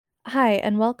Hi,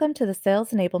 and welcome to the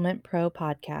Sales Enablement Pro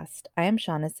podcast. I am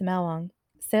Shauna Simawang.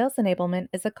 Sales enablement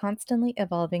is a constantly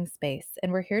evolving space,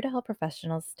 and we're here to help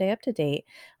professionals stay up to date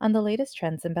on the latest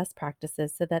trends and best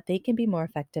practices so that they can be more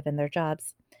effective in their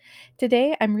jobs.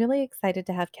 Today, I'm really excited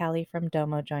to have Callie from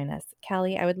Domo join us.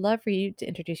 Callie, I would love for you to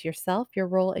introduce yourself, your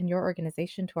role, and your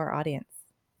organization to our audience.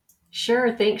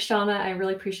 Sure. Thanks, Shauna. I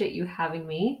really appreciate you having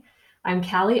me. I'm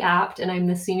Callie Apt, and I'm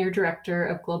the Senior Director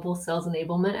of Global Sales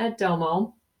Enablement at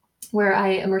Domo, where I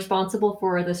am responsible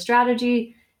for the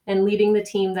strategy and leading the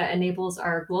team that enables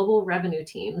our global revenue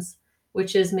teams,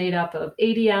 which is made up of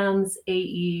ADMs,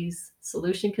 AEs,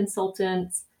 solution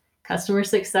consultants, customer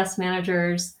success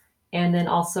managers, and then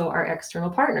also our external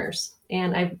partners.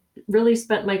 And I've really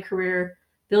spent my career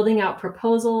building out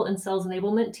proposal and sales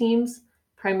enablement teams,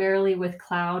 primarily with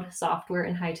cloud, software,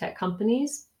 and high tech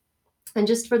companies. And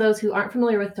just for those who aren't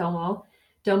familiar with Domo,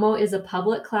 Domo is a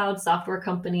public cloud software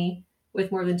company with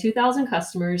more than 2,000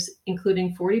 customers,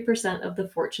 including 40% of the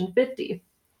Fortune 50.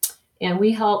 And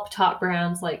we help top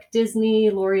brands like Disney,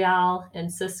 L'Oreal, and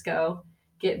Cisco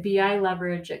get BI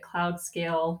leverage at cloud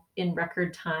scale in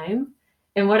record time.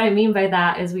 And what I mean by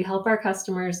that is we help our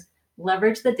customers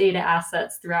leverage the data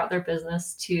assets throughout their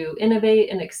business to innovate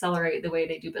and accelerate the way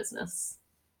they do business.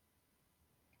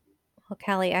 Well,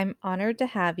 Callie, I'm honored to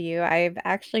have you. I've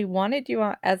actually wanted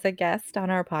you as a guest on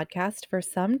our podcast for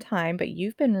some time, but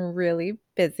you've been really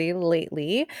busy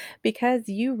lately because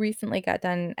you recently got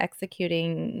done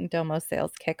executing Domo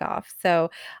Sales Kickoff.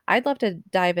 So I'd love to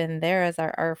dive in there as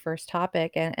our first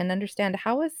topic and understand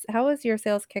how is your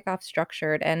sales kickoff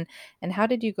structured and how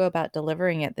did you go about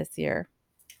delivering it this year?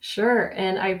 Sure.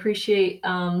 And I appreciate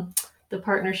the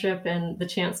partnership and the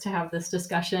chance to have this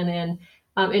discussion. And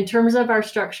in terms of our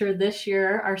structure this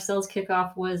year, our sales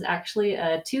kickoff was actually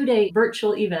a 2-day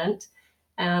virtual event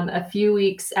a few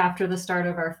weeks after the start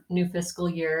of our new fiscal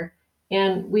year.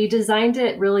 And we designed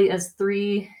it really as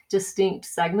three distinct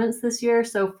segments this year.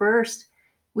 So, first,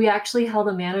 we actually held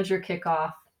a manager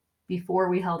kickoff before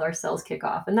we held our sales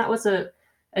kickoff. And that was a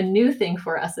new thing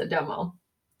for us at Domo.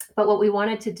 But what we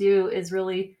wanted to do is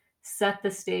really set the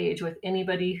stage with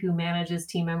anybody who manages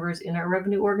team members in our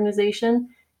revenue organization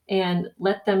and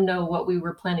let them know what we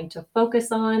were planning to focus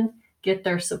on, get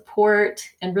their support,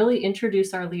 and really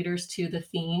introduce our leaders to the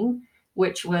theme,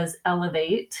 which was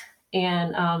Elevate.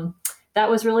 And that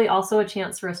was really also a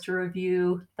chance for us to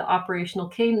review the operational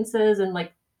cadences and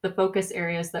like the focus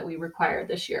areas that we required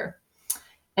this year.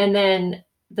 And then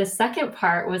the second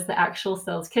part was the actual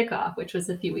sales kickoff, which was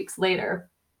a few weeks later.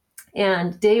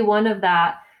 And day one of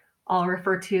that, I'll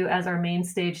refer to as our main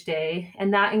stage day.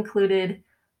 And that included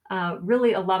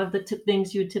really a lot of the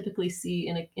things you would typically see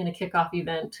in a kickoff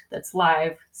event that's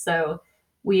live. So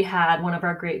we had one of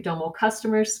our great Domo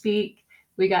customers speak.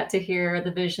 We got to hear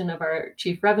the vision of our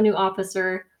chief revenue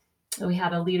officer. And we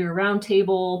had a leader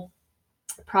roundtable,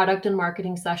 product and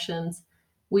marketing sessions.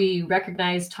 We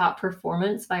recognized top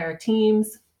performance by our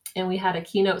teams. And we had a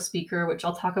keynote speaker, which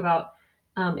I'll talk about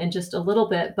in just a little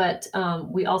bit, but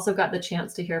we also got the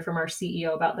chance to hear from our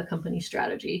CEO about the company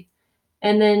strategy.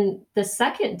 And then the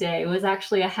second day was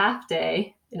actually a half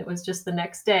day, and it was just the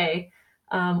next day.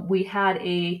 We had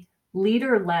a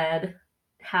leader-led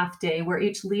half day where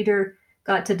each leader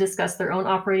got to discuss their own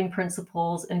operating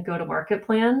principles and go-to-market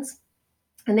plans.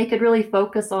 And they could really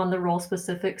focus on the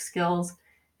role-specific skills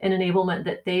and enablement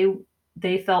that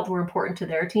they felt were important to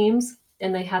their teams,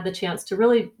 and they had the chance to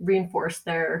really reinforce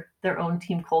their own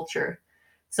team culture.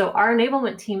 So our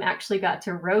enablement team actually got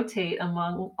to rotate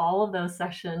among all of those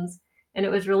sessions, and it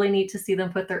was really neat to see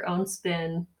them put their own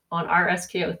spin on our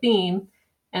SKO theme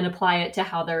and apply it to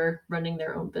how they're running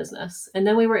their own business. And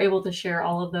then we were able to share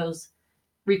all of those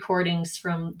recordings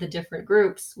from the different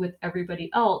groups with everybody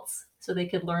else so they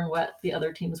could learn what the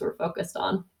other teams were focused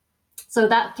on. So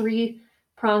that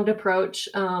three-pronged approach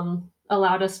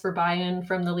allowed us for buy-in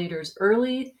from the leaders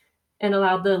early and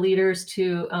allowed the leaders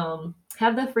to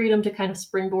have the freedom to kind of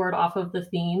springboard off of the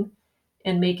theme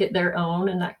and make it their own.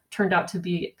 And that turned out to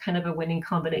be kind of a winning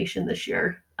combination this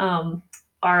year.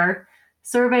 Our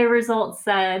survey results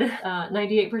said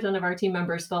 98% of our team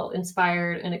members felt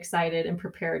inspired and excited and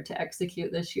prepared to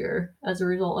execute this year as a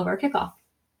result of our kickoff.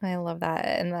 I love that,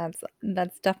 and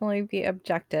that's definitely the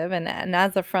objective, and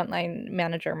as a frontline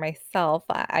manager myself,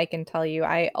 I can tell you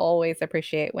I always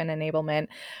appreciate when enablement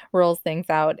rolls things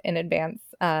out in advance,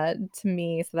 to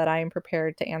me so that I am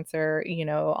prepared to answer,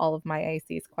 all of my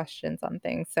IC's questions on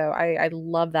things, so I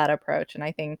love that approach, and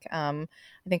I think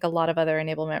a lot of other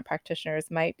enablement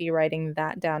practitioners might be writing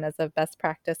that down as a best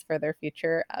practice for their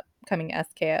future upcoming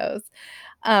SKOs.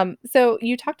 So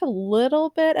you talked a little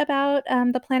bit about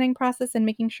the planning process and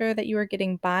making sure that you were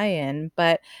getting buy-in,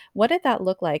 but what did that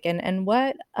look like? And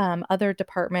what other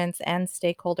departments and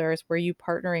stakeholders were you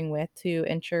partnering with to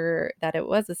ensure that it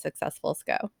was a successful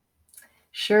SCO?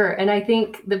 Sure. And I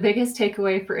think the biggest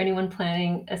takeaway for anyone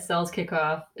planning a sales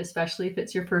kickoff, especially if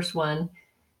it's your first one,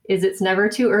 is it's never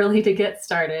too early to get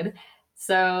started.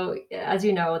 So, as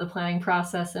you know, the planning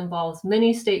process involves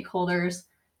many stakeholders,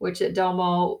 which at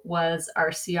Domo was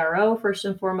our CRO first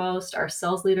and foremost, our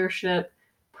sales leadership,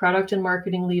 product and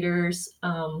marketing leaders,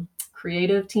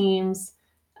 creative teams,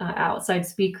 outside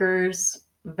speakers,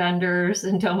 vendors,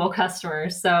 and Domo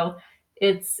customers. So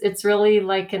it's really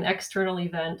like an external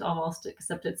event almost,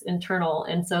 except it's internal.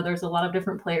 And so there's a lot of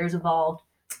different players involved.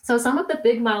 So some of the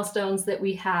big milestones that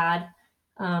we had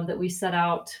that we set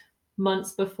out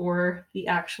months before the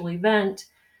actual event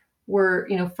were,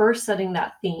 first setting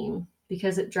that theme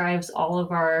because it drives all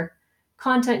of our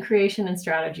content creation and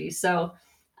strategy. So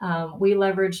we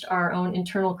leveraged our own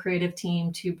internal creative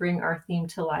team to bring our theme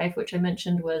to life, which I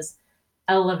mentioned was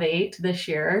Elevate this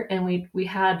year. And we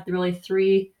had really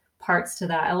three parts to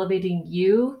that: elevating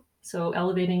you, so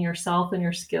elevating yourself and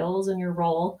your skills and your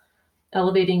role,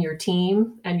 elevating your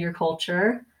team and your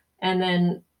culture, and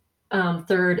then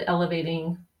third,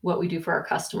 elevating what we do for our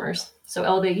customers. So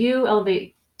elevate you,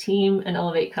 elevate team, and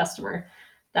elevate customer.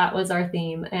 That was our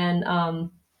theme.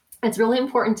 And it's really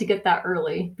important to get that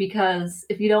early because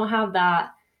if you don't have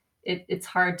that, it's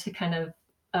hard to kind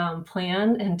of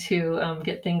plan and to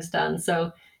get things done.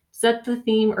 So set the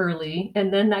theme early,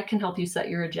 and then that can help you set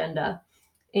your agenda.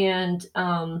 And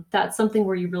that's something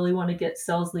where you really want to get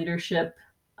sales leadership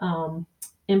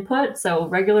input. So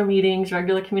regular meetings,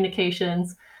 regular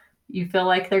communications. You feel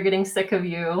like they're getting sick of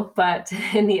you, but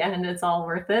in the end, it's all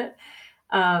worth it.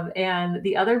 And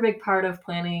the other big part of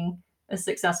planning a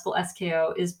successful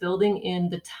SKO is building in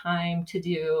the time to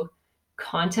do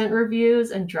content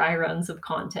reviews and dry runs of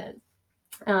content.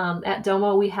 At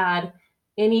Domo, we had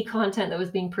any content that was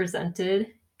being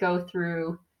presented go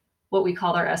through what we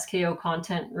called our SKO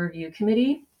content review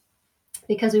committee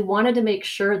because we wanted to make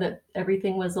sure that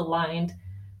everything was aligned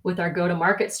with our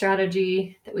go-to-market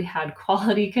strategy, that we had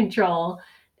quality control,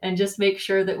 and just make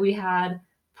sure that we had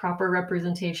proper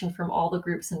representation from all the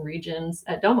groups and regions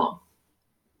at Domo.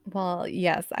 Well,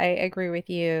 yes, I agree with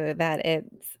you that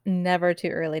it's never too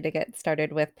early to get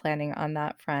started with planning on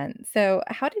that front. So,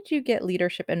 how did you get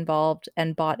leadership involved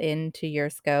and bought into your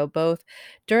SCO, both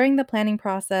during the planning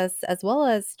process as well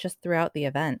as just throughout the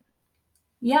event?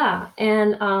 Yeah,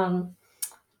 and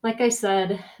like I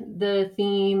said, the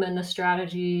theme and the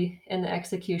strategy and the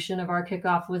execution of our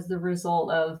kickoff was the result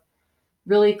of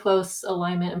really close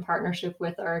alignment and partnership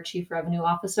with our chief revenue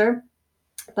officer.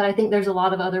 But I think there's a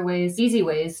lot of other ways, easy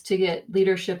ways to get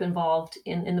leadership involved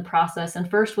in the process. And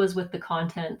first was with the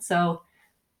content. So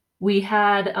we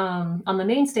had on the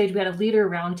main stage, we had a leader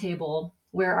roundtable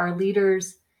where our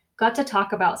leaders got to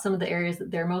talk about some of the areas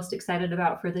that they're most excited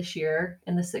about for this year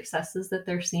and the successes that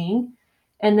they're seeing.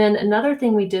 And then another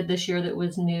thing we did this year that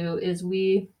was new is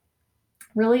we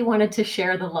really wanted to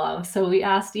share the love. So we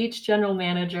asked each general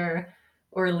manager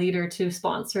or leader to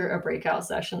sponsor a breakout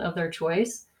session of their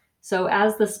choice. So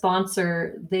as the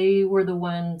sponsor, they were the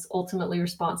ones ultimately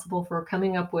responsible for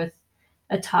coming up with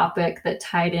a topic that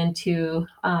tied into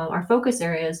our focus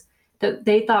areas that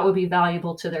they thought would be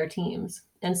valuable to their teams.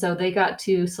 And so they got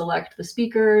to select the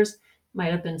speakers,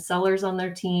 might have been sellers on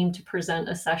their team to present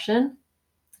a session.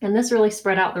 And this really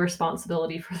spread out the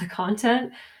responsibility for the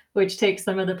content, which takes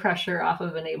some of the pressure off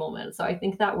of enablement. So I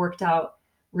think that worked out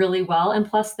really well. And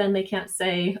plus, then they can't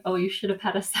say, oh, you should have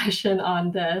had a session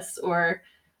on this, or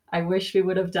I wish we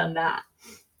would have done that,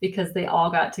 because they all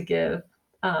got to give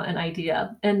an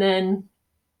idea. And then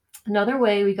another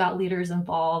way we got leaders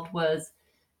involved was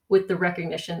with the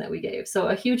recognition that we gave. So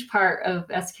a huge part of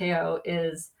SKO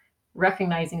is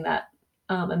recognizing that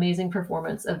amazing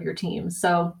performance of your team.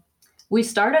 So we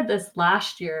started this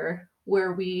last year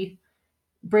where we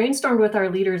brainstormed with our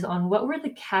leaders on what were the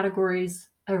categories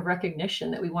of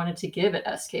recognition that we wanted to give at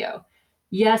SKO.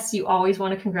 Yes, you always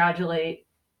want to congratulate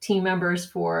team members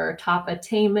for top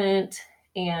attainment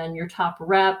and your top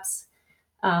reps.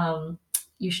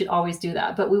 You should always do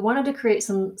that. But we wanted to create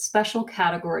some special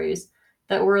categories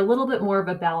that were a little bit more of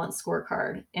a balanced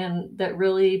scorecard and that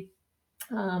really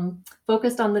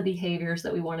focused on the behaviors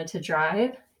that we wanted to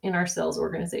drive in our sales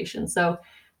organization. So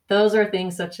those are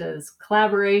things such as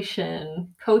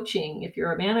collaboration, coaching, if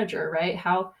you're a manager, right?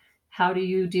 How do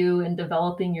you do in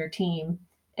developing your team?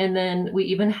 And then we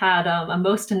even had a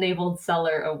most enabled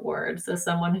seller award. So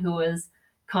someone who is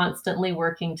constantly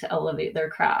working to elevate their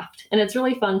craft. And it's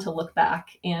really fun to look back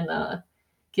and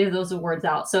give those awards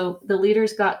out. So the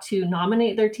leaders got to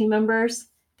nominate their team members.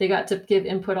 They got to give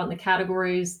input on the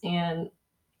categories. And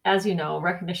as you know,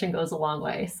 recognition goes a long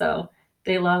way. So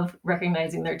they love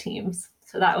recognizing their teams.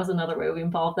 So that was another way we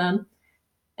involved them.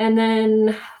 And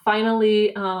then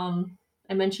finally,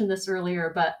 I mentioned this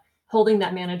earlier, but holding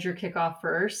that manager kickoff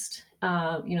first,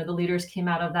 the leaders came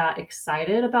out of that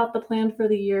excited about the plan for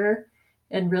the year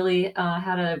and really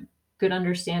had a good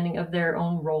understanding of their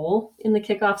own role in the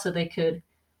kickoff so they could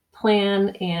plan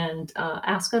and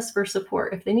ask us for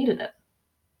support if they needed it.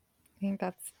 I think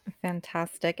that's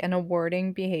fantastic, and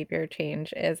awarding behavior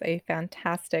change is a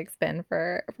fantastic spin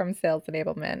for from sales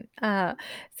enablement.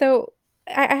 So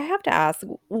I have to ask,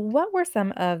 what were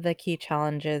some of the key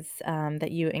challenges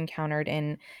that you encountered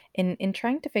in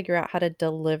trying to figure out how to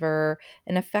deliver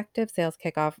an effective sales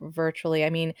kickoff virtually?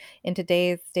 I mean, in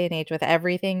today's day and age with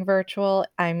everything virtual,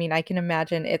 I mean, I can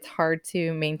imagine it's hard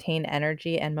to maintain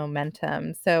energy and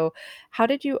momentum. So, how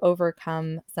did you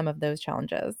overcome some of those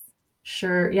challenges?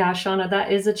 Sure. Yeah, Shauna,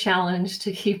 that is a challenge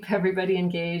to keep everybody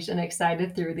engaged and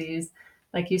excited through these.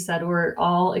 Like you said, we're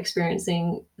all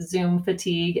experiencing Zoom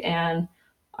fatigue, and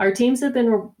our teams have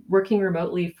been working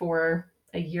remotely for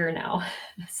a year now.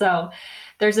 So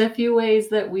there's a few ways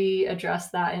that we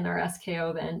address that in our SKO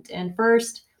event. And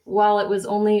first, while it was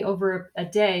only over a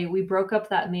day, we broke up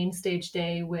that main stage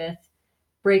day with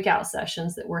breakout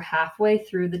sessions that were halfway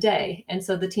through the day. And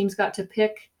so the teams got to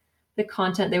pick the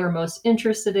content they were most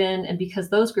interested in. And because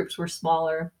those groups were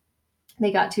smaller,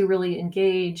 they got to really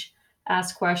engage,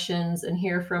 ask questions, and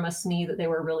hear from a SME that they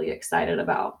were really excited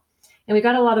about. And we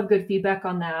got a lot of good feedback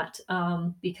on that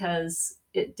because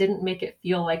it didn't make it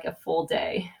feel like a full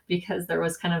day because there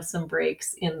was kind of some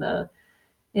breaks in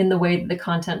the way the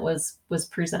content was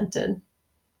presented.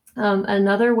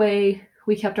 Another way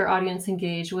we kept our audience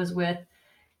engaged was with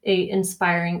a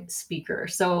inspiring speaker.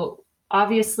 So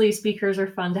obviously speakers are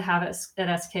fun to have at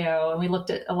SKO, and we looked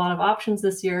at a lot of options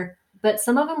this year, but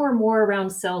some of them were more around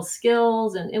sales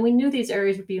skills, and we knew these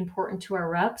areas would be important to our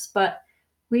reps, but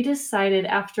we decided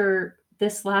after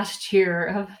this last year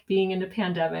of being in a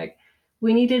pandemic,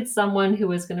 we needed someone who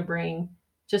was going to bring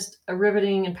just a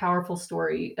riveting and powerful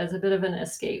story as a bit of an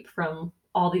escape from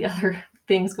all the other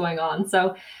things going on.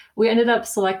 So we ended up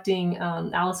selecting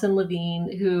Allison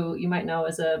Levine, who you might know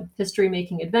as a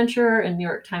history-making adventurer and New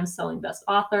York Times selling best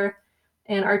author.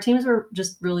 And our teams were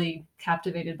just really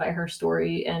captivated by her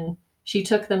story. And she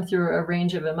took them through a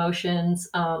range of emotions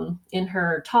in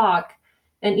her talk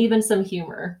and even some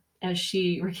humor as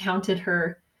she recounted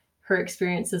her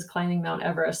experiences climbing Mount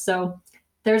Everest. So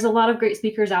there's a lot of great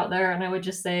speakers out there. And I would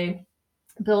just say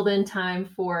build in time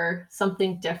for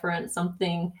something different,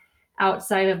 something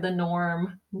outside of the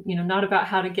norm, not about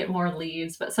how to get more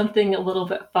leads, but something a little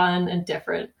bit fun and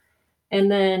different. And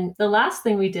then the last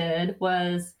thing we did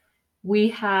was we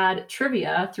had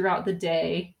trivia throughout the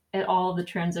day at all of the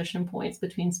transition points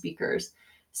between speakers.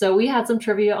 So we had some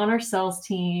trivia on our sales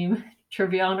team,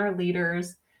 trivia on our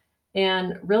leaders,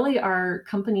 and really our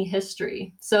company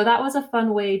history. So that was a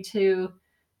fun way to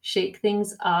shake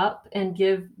things up and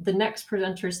give the next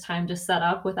presenters time to set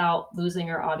up without losing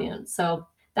our audience. So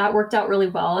that worked out really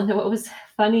well. And what was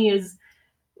funny is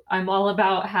I'm all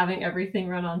about having everything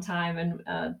run on time.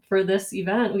 And for this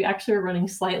event, we actually were running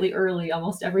slightly early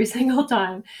almost every single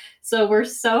time. So we're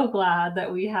so glad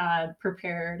that we had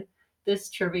prepared this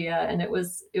trivia, and it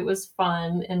was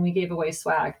fun, and we gave away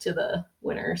swag to the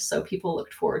winners. So people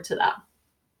looked forward to that.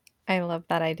 I love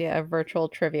that idea of virtual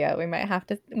trivia. We might have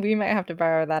to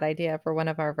borrow that idea for one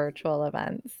of our virtual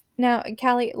events. Now,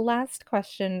 Callie, last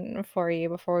question for you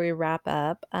before we wrap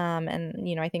up.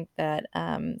 And I think that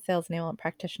sales enablement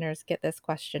practitioners get this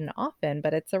question often,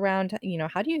 but it's around,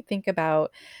 how do you think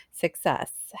about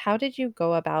success? How did you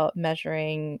go about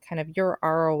measuring kind of your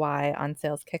ROI on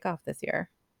sales kickoff this year?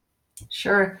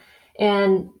 Sure.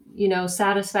 And,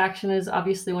 satisfaction is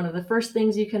obviously one of the first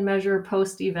things you can measure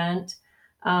post event.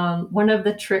 One of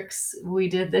the tricks we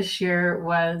did this year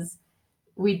was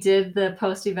we did the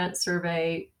post event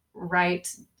survey right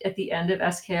at the end of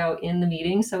SKO in the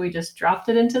meeting. So we just dropped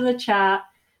it into the chat.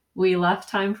 We left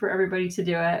time for everybody to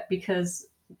do it because,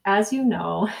 as you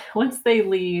know, once they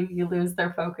leave, you lose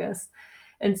their focus.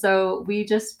 And so we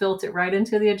just built it right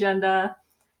into the agenda.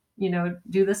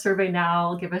 Do the survey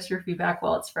now, give us your feedback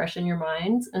while it's fresh in your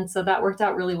minds. And so that worked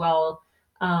out really well,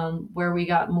 where we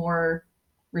got more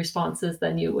responses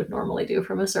than you would normally do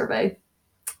from a survey.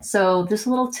 So just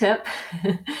a little tip,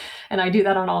 and I do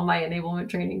that on all my enablement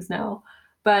trainings now.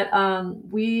 But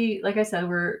like I said,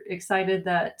 we're excited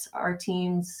that our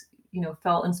teams,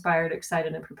 felt inspired,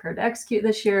 excited, and prepared to execute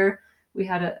this year. We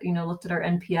had looked at our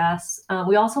NPS.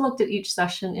 We also looked at each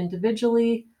session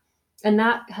individually, and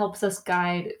that helps us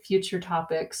guide future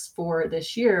topics for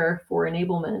this year for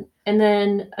enablement. And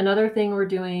then another thing we're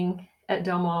doing at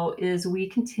Domo is we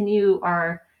continue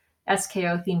our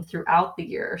SKO theme throughout the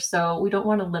year. So we don't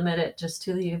want to limit it just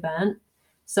to the event.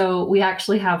 So we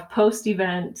actually have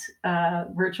post-event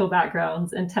virtual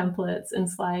backgrounds and templates and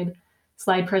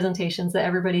slide presentations that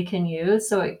everybody can use.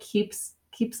 So it keeps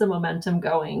the momentum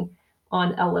going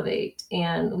on Elevate.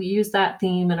 And we use that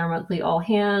theme in our monthly all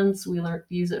hands. We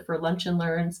use it for lunch and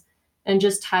learns and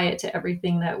just tie it to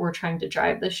everything that we're trying to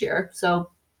drive this year. So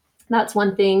that's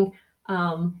one thing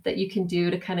that you can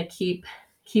do to kind of keep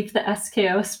the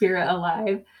SKO spirit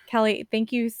alive. Kelly,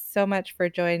 thank you so much for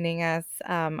joining us.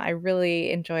 I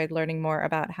really enjoyed learning more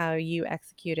about how you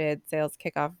executed Sales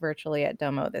Kickoff virtually at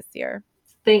Domo this year.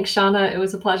 Thanks, Shauna. It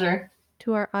was a pleasure.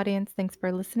 To our audience, thanks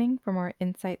for listening. For more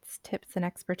insights, tips, and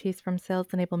expertise from sales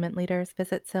enablement leaders,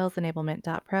 visit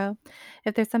salesenablement.pro.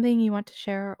 If there's something you want to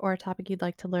share or a topic you'd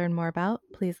like to learn more about,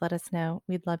 please let us know.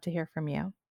 We'd love to hear from you.